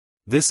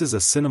This is a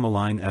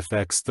Cinemaline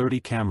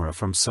FX30 camera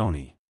from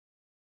Sony.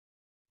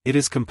 It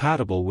is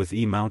compatible with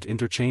E-mount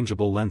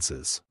interchangeable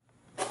lenses.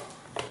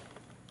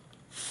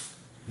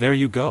 There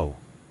you go.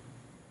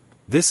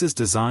 This is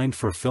designed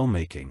for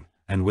filmmaking,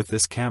 and with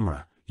this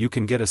camera, you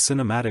can get a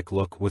cinematic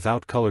look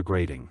without color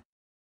grading.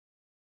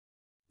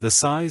 The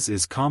size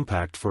is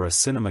compact for a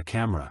cinema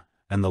camera,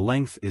 and the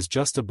length is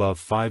just above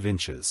 5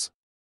 inches.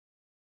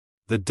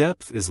 The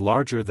depth is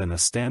larger than a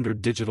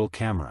standard digital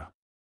camera.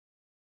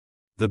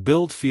 The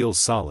build feels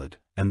solid,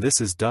 and this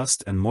is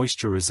dust and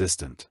moisture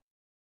resistant.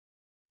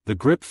 The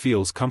grip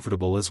feels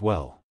comfortable as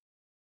well.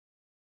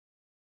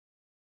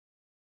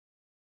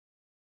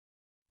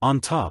 On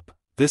top,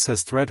 this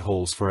has thread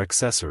holes for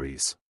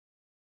accessories.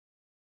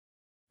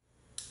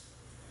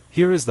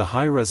 Here is the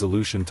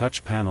high-resolution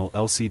touch panel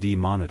LCD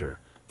monitor.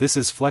 This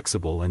is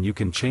flexible and you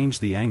can change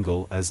the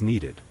angle as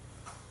needed.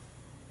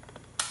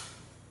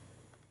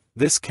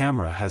 This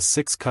camera has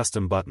 6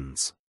 custom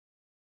buttons.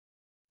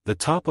 The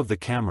top of the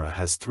camera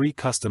has 3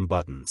 custom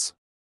buttons.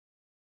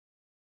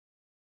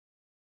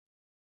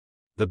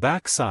 The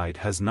back side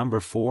has number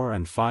 4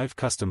 and 5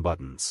 custom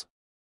buttons.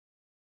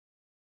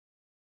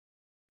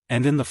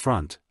 And in the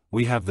front,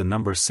 we have the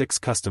number 6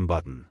 custom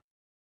button.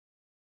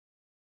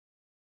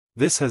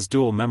 This has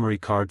dual memory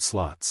card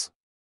slots.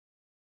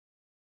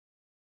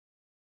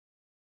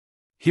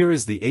 Here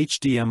is the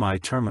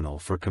HDMI terminal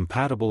for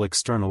compatible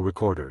external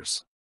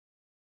recorders.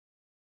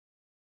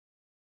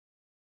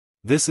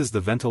 This is the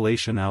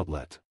ventilation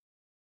outlet.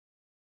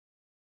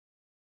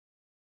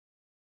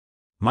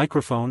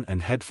 Microphone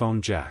and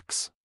headphone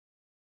jacks.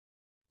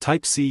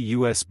 Type-C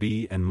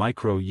USB and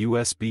micro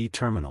USB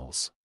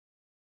terminals.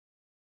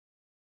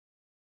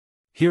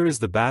 Here is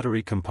the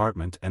battery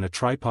compartment and a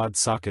tripod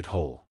socket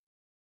hole.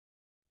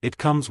 It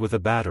comes with a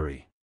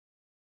battery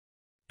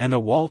and a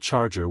wall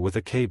charger with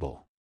a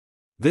cable.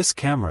 This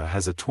camera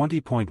has a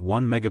 20.1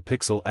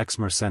 megapixel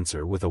exmor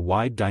sensor with a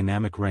wide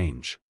dynamic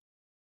range.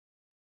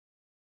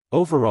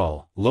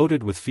 Overall,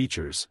 loaded with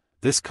features,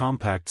 this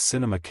compact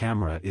cinema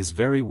camera is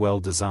very well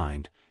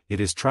designed, it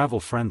is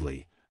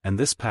travel-friendly, and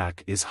this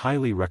pack is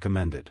highly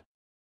recommended.